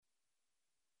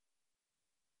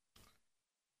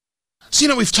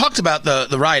So, we've talked about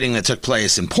the rioting that took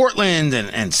place in Portland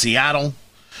and Seattle.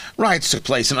 Riots took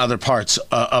place in other parts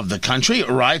of the country.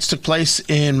 Riots took place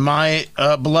in my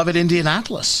beloved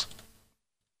Indianapolis.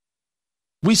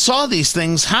 We saw these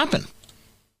things happen.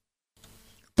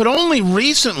 But only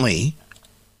recently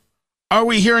are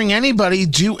we hearing anybody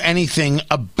do anything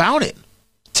about it.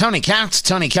 Tony Katz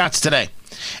today.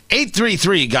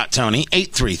 833-GOT-TONY,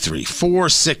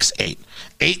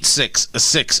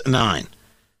 833-468-8669.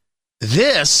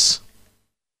 This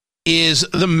is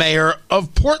the mayor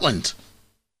of Portland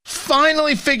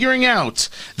finally figuring out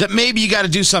that maybe you got to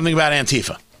do something about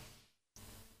Antifa.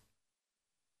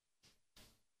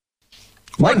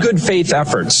 My good faith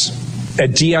efforts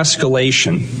at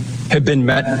de-escalation have been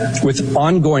met with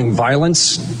ongoing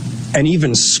violence and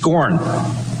even scorn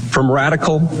from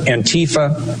radical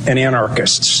Antifa and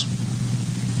anarchists.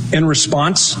 In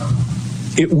response,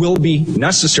 it will be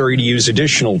necessary to use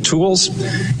additional tools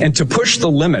and to push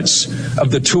the limits of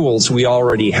the tools we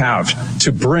already have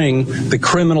to bring the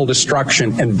criminal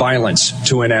destruction and violence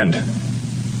to an end.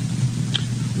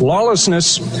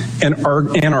 Lawlessness and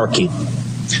anarchy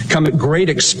come at great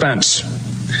expense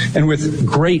and with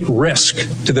great risk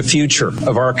to the future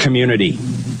of our community.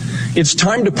 It's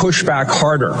time to push back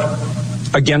harder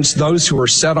against those who are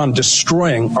set on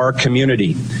destroying our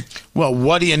community. Well,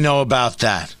 what do you know about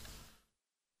that?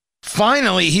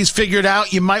 Finally, he's figured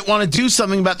out you might want to do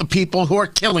something about the people who are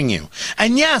killing you.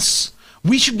 And yes,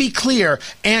 we should be clear,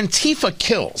 Antifa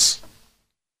kills.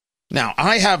 Now,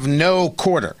 I have no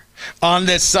quarter on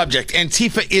this subject.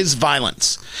 Antifa is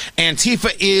violence.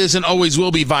 Antifa is and always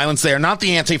will be violence. They are not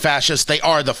the anti-fascists. They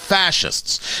are the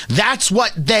fascists. That's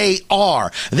what they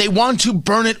are. They want to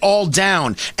burn it all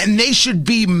down, and they should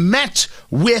be met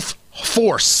with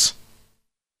force.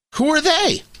 Who are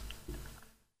they?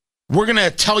 We're going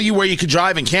to tell you where you can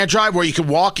drive and can't drive, where you can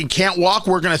walk and can't walk.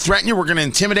 We're going to threaten you. We're going to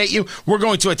intimidate you. We're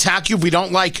going to attack you if we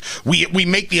don't like, we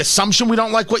make the assumption we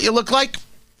don't like what you look like.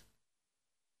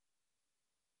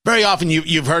 Very often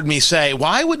you've heard me say,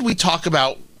 why would we talk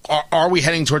about, are we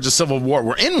heading towards a civil war?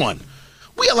 We're in one.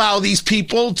 We allow these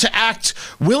people to act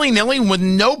willy-nilly with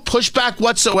no pushback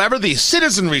whatsoever. The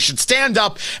citizenry should stand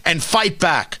up and fight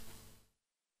back.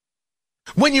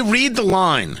 When you read the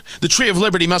line, the tree of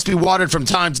liberty must be watered from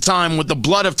time to time with the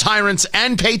blood of tyrants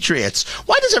and patriots.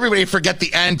 Why does everybody forget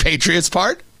the "and patriots"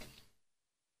 part?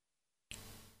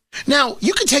 Now,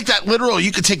 you could take that literal,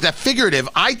 you could take that figurative.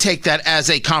 I take that as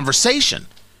a conversation.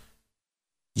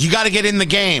 You got to get in the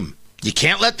game. You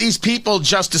can't let these people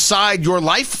just decide your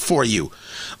life for you.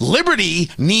 Liberty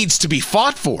needs to be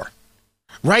fought for,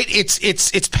 right?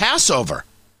 It's Passover.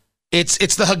 It's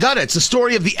the Haggadah. It's the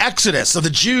story of the Exodus of the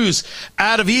Jews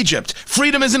out of Egypt.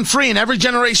 Freedom isn't free. In every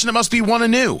generation, it must be won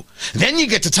anew. Then you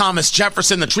get to Thomas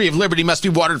Jefferson. The tree of liberty must be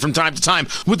watered from time to time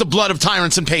with the blood of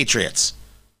tyrants and patriots.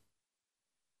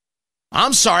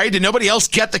 I'm sorry. Did nobody else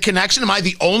get the connection? Am I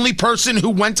the only person who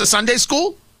went to Sunday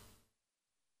school?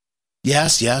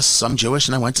 Yes, I'm Jewish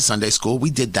and I went to Sunday school.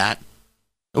 We did that.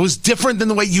 It was different than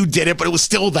the way you did it, but it was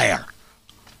still there.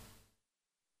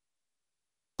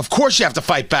 Of course you have to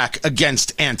fight back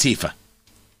against Antifa.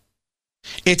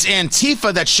 It's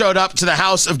Antifa that showed up to the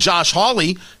house of Josh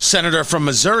Hawley, senator from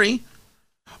Missouri,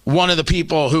 one of the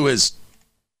people who is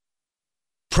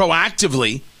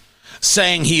proactively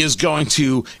saying he is going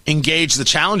to engage the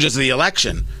challenges of the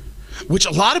election, which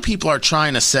a lot of people are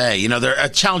trying to say, they're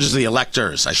challenges of the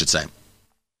electors, I should say.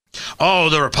 Oh,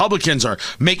 the Republicans are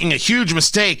making a huge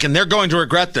mistake and they're going to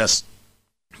regret this.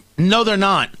 No, they're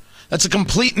not. That's a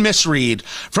complete misread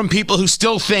from people who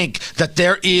still think that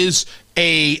there is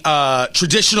a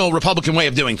traditional Republican way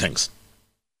of doing things.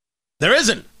 There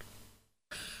isn't.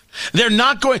 They're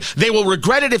not going, they will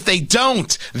regret it if they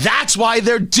don't. That's why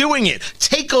they're doing it.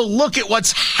 Take a look at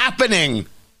what's happening.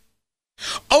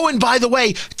 Oh, and by the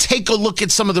way, take a look at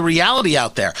some of the reality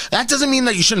out there. That doesn't mean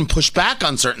that you shouldn't push back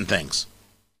on certain things.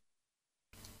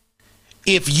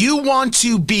 If you want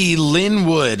to be Lin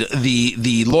Wood,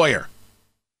 the lawyer,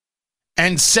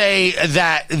 and say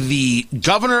that the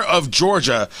governor of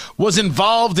Georgia was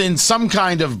involved in some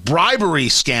kind of bribery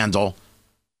scandal,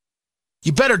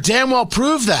 you better damn well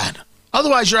prove that.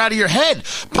 Otherwise, you're out of your head.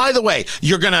 By the way,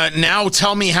 you're going to now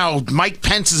tell me how Mike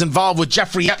Pence is involved with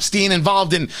Jeffrey Epstein,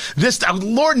 involved in this.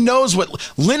 Lord knows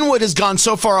what. Lin Wood has gone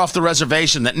so far off the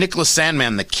reservation that Nicholas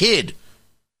Sandmann, the kid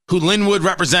who Lin Wood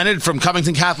represented from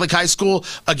Covington Catholic High School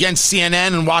against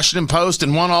CNN and Washington Post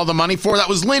and won all the money for, that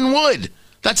was Lin Wood.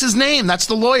 That's his name. That's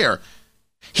the lawyer.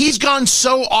 He's gone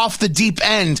so off the deep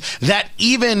end that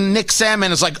even Nick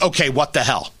Sandmann is like, okay, what the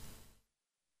hell?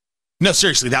 No,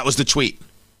 seriously, that was the tweet.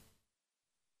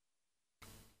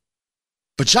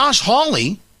 But Josh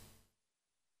Hawley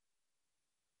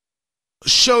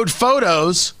showed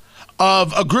photos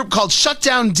of a group called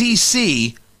Shutdown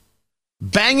DC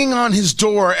banging on his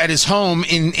door at his home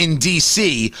in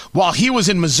DC while he was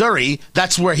in Missouri.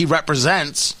 That's where he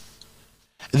represents.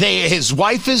 His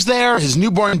wife is there, his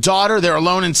newborn daughter. They're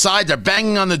alone inside. They're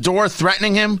banging on the door,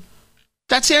 threatening him.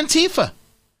 That's Antifa.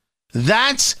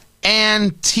 That's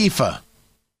Antifa.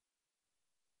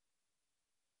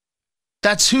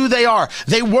 That's who they are.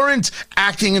 They weren't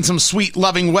acting in some sweet,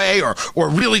 loving way or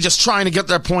really just trying to get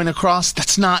their point across.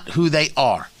 That's not who they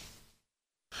are.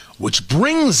 Which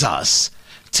brings us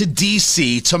to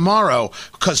D.C. tomorrow,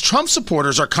 because Trump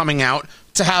supporters are coming out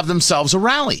to have themselves a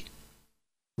rally.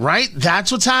 Right?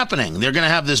 That's what's happening. They're going to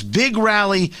have this big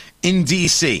rally in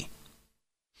D.C.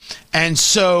 And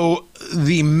so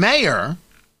the mayor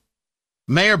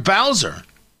Bowser,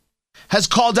 has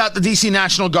called out the D.C.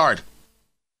 National Guard.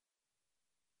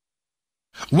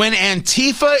 When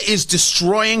Antifa is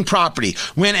destroying property,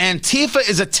 when Antifa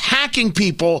is attacking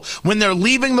people when they're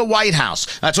leaving the White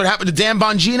House, that's what happened to Dan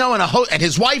Bongino and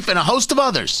his wife and a host of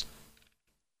others.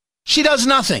 She does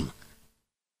nothing.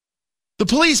 The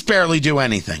police barely do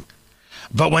anything.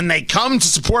 But when they come to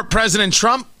support President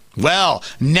Trump, well,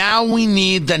 now we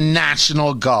need the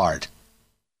National Guard.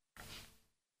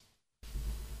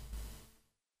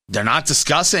 They're not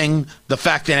discussing the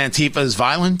fact that Antifa is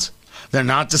violent. They're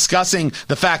not discussing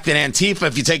the fact that Antifa,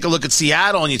 if you take a look at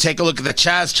Seattle and you take a look at the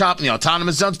Chaz Chop and the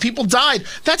autonomous zones, people died.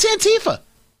 That's Antifa.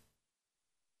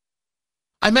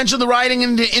 I mentioned the rioting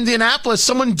in Indianapolis.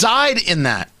 Someone died in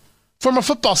that from a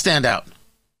football standout.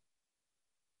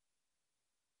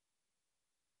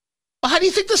 Well, how do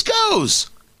you think this goes?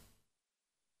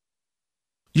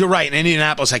 You're right. In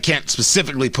Indianapolis, I can't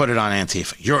specifically put it on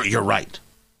Antifa. You're right.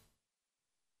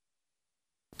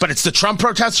 But it's the Trump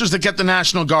protesters that get the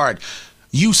National Guard.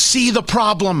 You see the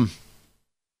problem.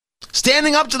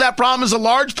 Standing up to that problem is a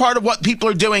large part of what people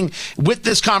are doing with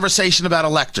this conversation about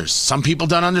electors. Some people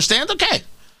don't understand. Okay.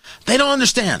 They don't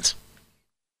understand.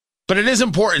 But it is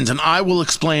important, and I will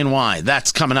explain why.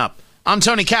 That's coming up. I'm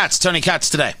Tony Katz, Tony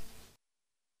Katz Today.